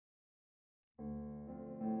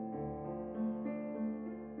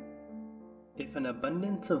If an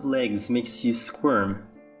abundance of legs makes you squirm,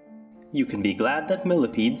 you can be glad that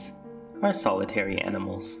millipedes are solitary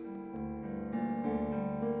animals.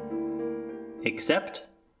 Except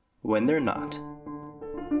when they're not.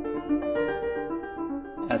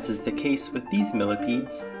 As is the case with these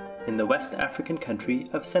millipedes in the West African country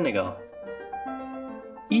of Senegal.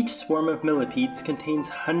 Each swarm of millipedes contains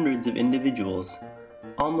hundreds of individuals,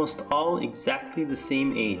 almost all exactly the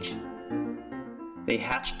same age. They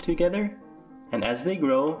hatch together, and as they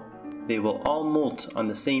grow, they will all molt on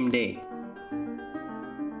the same day.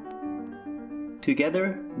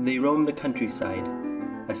 Together, they roam the countryside,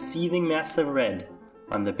 a seething mass of red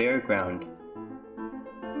on the bare ground.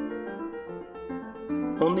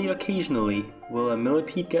 Only occasionally will a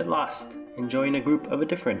millipede get lost and join a group of a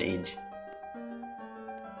different age.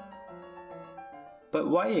 But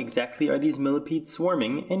why exactly are these millipedes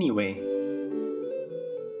swarming anyway?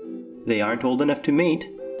 They aren't old enough to mate,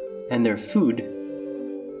 and their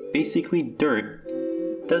food, basically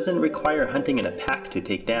dirt, doesn't require hunting in a pack to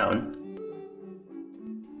take down.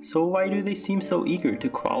 So why do they seem so eager to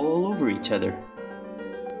crawl all over each other?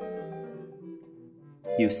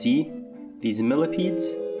 You see, these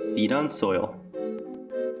millipedes feed on soil.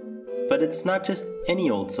 But it's not just any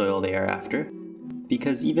old soil they are after,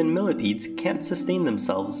 because even millipedes can't sustain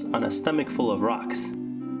themselves on a stomach full of rocks.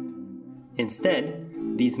 Instead,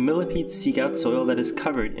 these millipedes seek out soil that is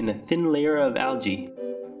covered in a thin layer of algae.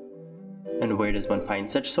 And where does one find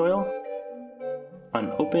such soil?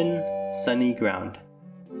 On open, sunny ground.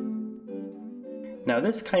 Now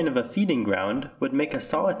this kind of a feeding ground would make a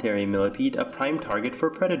solitary millipede a prime target for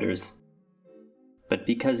predators. But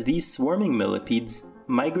because these swarming millipedes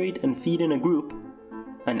migrate and feed in a group,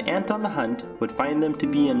 an ant on the hunt would find them to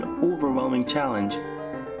be an overwhelming challenge.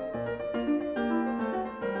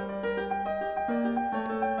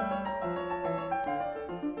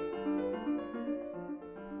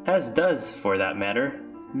 As does, for that matter,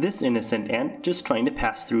 this innocent ant just trying to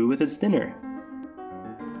pass through with its dinner.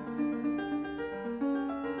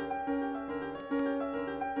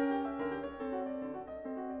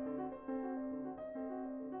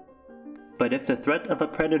 But if the threat of a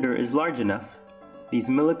predator is large enough, these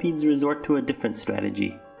millipedes resort to a different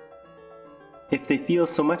strategy. If they feel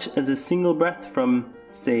so much as a single breath from,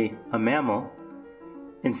 say, a mammal,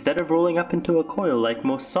 instead of rolling up into a coil like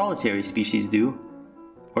most solitary species do,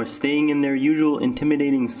 or staying in their usual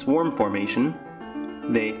intimidating swarm formation,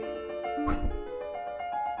 they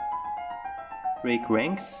break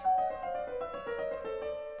ranks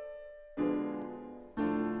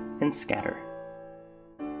and scatter.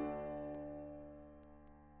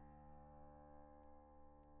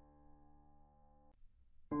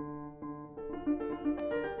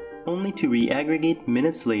 Only to re-aggregate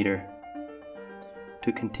minutes later,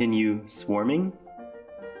 to continue swarming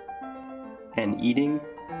and eating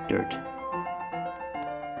dirt.